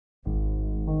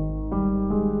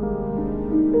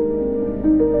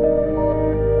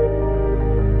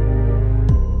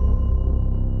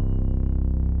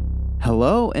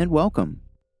and welcome.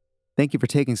 Thank you for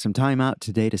taking some time out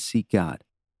today to seek God.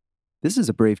 This is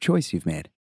a brave choice you've made.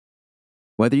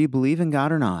 Whether you believe in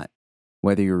God or not,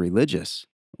 whether you're religious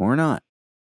or not,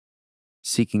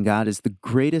 seeking God is the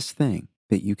greatest thing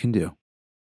that you can do.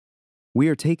 We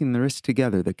are taking the risk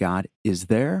together that God is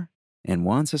there and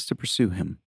wants us to pursue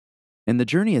Him, and the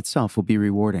journey itself will be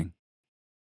rewarding.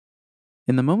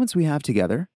 In the moments we have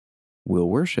together, we'll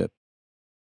worship.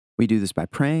 We do this by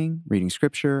praying, reading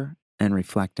scripture, and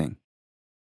reflecting.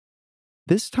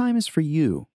 This time is for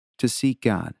you to seek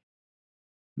God.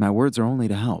 My words are only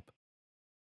to help.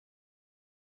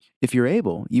 If you're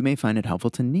able, you may find it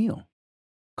helpful to kneel.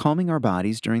 Calming our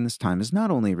bodies during this time is not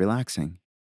only relaxing,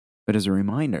 but is a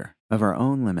reminder of our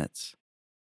own limits.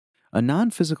 A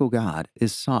non-physical God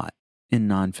is sought in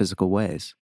non-physical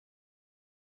ways.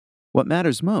 What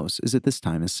matters most is that this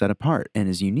time is set apart and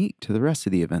is unique to the rest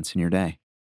of the events in your day.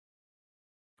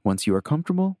 Once you are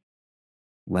comfortable,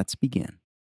 let's begin.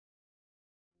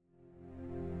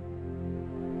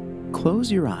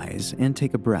 Close your eyes and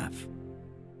take a breath.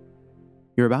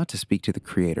 You're about to speak to the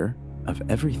Creator of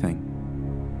everything.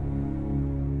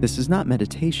 This is not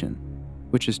meditation,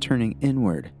 which is turning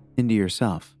inward into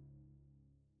yourself.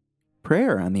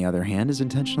 Prayer, on the other hand, is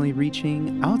intentionally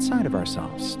reaching outside of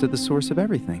ourselves to the source of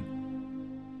everything.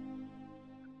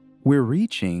 We're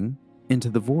reaching into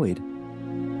the void,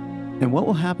 and what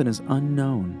will happen is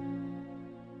unknown.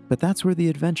 But that's where the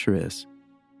adventure is.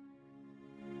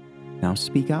 Now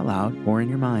speak out loud or in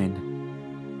your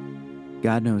mind.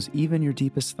 God knows even your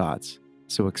deepest thoughts,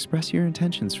 so express your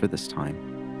intentions for this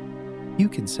time. You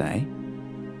can say,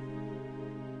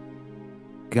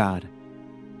 God,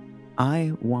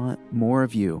 I want more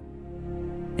of you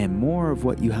and more of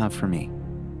what you have for me.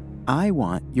 I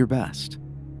want your best.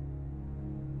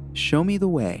 Show me the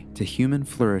way to human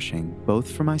flourishing, both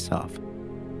for myself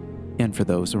and for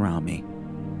those around me.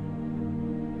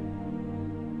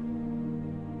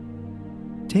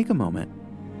 Take a moment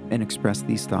and express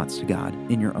these thoughts to God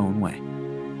in your own way.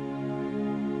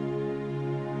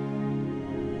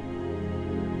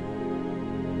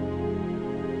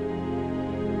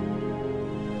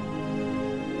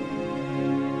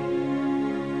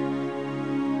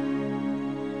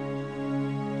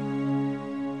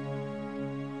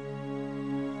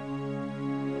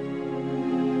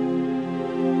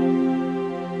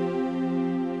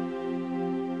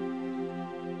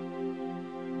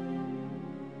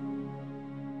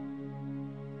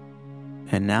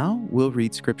 And now we'll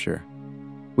read Scripture.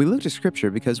 We look to Scripture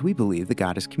because we believe that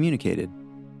God has communicated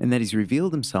and that He's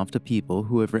revealed Himself to people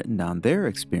who have written down their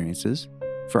experiences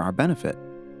for our benefit.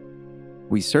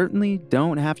 We certainly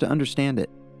don't have to understand it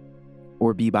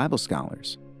or be Bible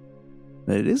scholars,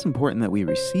 but it is important that we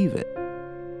receive it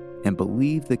and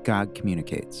believe that God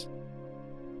communicates.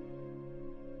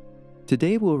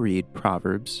 Today we'll read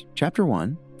Proverbs chapter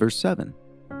 1, verse 7.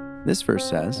 This verse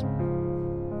says,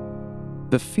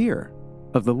 "The fear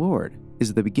of the Lord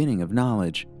is the beginning of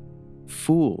knowledge.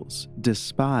 Fools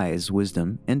despise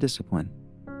wisdom and discipline."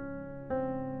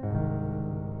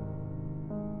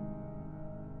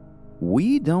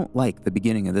 We don't like the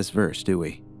beginning of this verse, do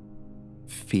we?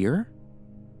 Fear?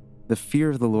 The fear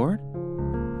of the Lord?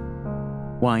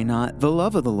 Why not the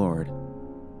love of the Lord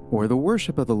or the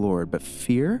worship of the Lord, but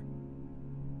fear?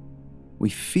 We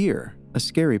fear a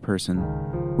scary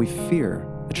person. We fear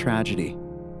a tragedy.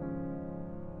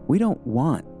 We don't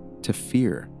want to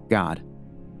fear God.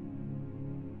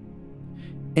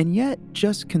 And yet,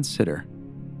 just consider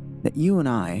that you and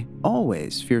I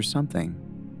always fear something.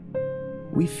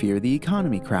 We fear the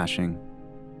economy crashing.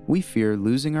 We fear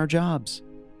losing our jobs,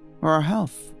 or our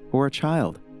health, or a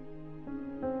child.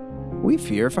 We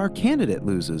fear if our candidate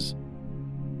loses.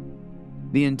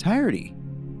 The entirety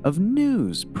of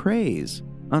news preys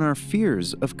on our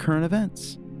fears of current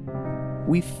events.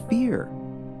 We fear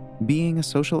being a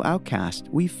social outcast.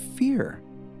 We fear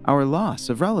our loss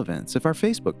of relevance if our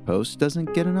Facebook post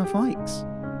doesn't get enough likes.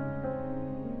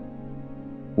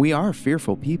 We are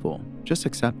fearful people, just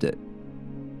accept it.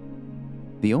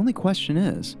 The only question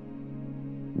is,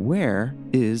 where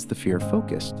is the fear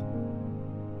focused?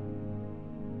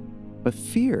 But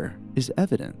fear is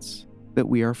evidence that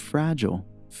we are fragile.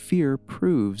 Fear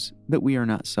proves that we are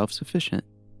not self-sufficient.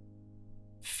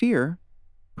 Fear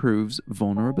proves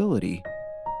vulnerability.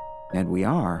 And we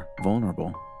are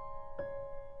vulnerable.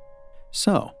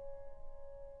 So,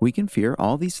 we can fear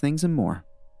all these things and more,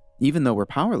 even though we're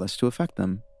powerless to affect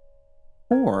them.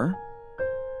 Or,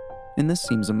 and this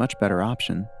seems a much better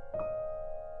option,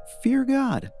 fear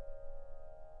God.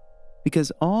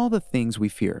 Because all the things we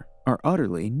fear are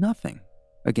utterly nothing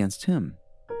against Him.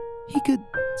 He could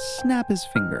snap His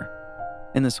finger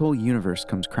and this whole universe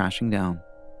comes crashing down.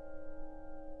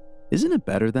 Isn't it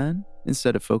better then,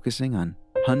 instead of focusing on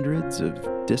hundreds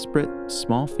of disparate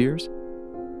small fears,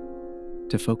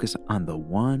 to focus on the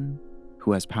one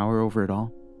who has power over it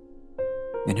all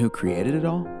and who created it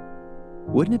all?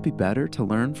 Wouldn't it be better to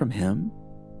learn from him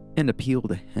and appeal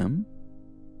to him?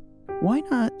 Why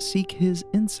not seek his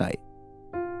insight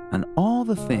on all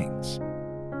the things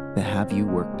that have you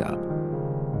worked up?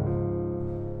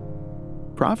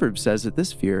 Proverbs says that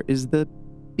this fear is the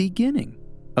beginning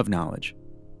of knowledge.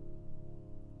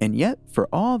 And yet, for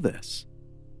all this,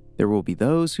 there will be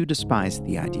those who despise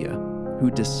the idea,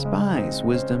 who despise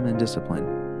wisdom and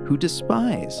discipline, who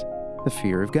despise the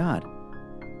fear of God.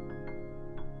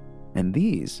 And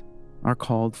these are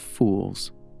called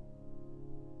fools.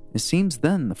 It seems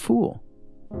then the fool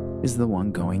is the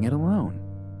one going it alone.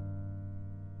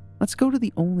 Let's go to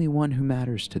the only one who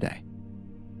matters today.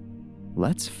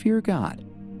 Let's fear God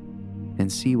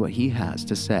and see what he has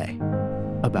to say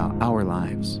about our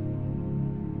lives.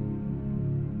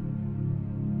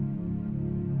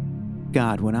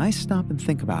 God, when I stop and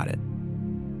think about it,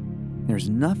 there's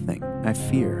nothing I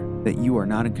fear that you are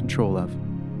not in control of.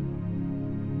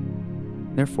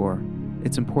 Therefore,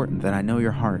 it's important that I know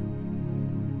your heart,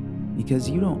 because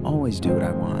you don't always do what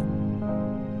I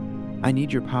want. I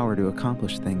need your power to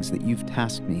accomplish things that you've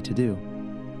tasked me to do.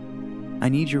 I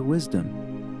need your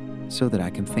wisdom so that I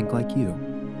can think like you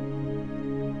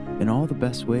in all the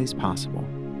best ways possible.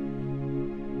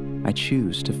 I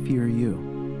choose to fear you.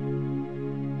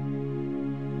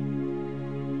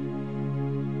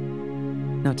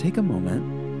 Now take a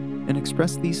moment and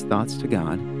express these thoughts to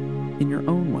God in your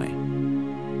own way.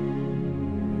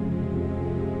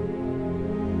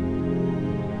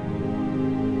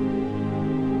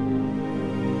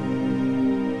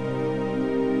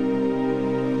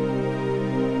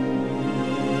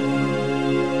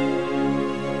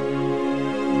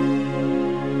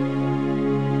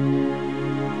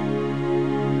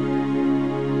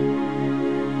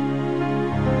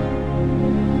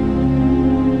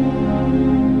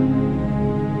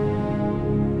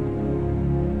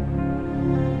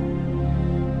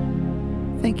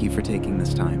 Thank you for taking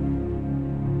this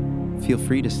time. Feel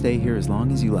free to stay here as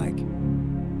long as you like.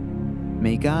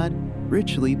 May God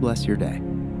richly bless your day,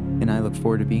 and I look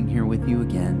forward to being here with you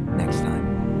again next time.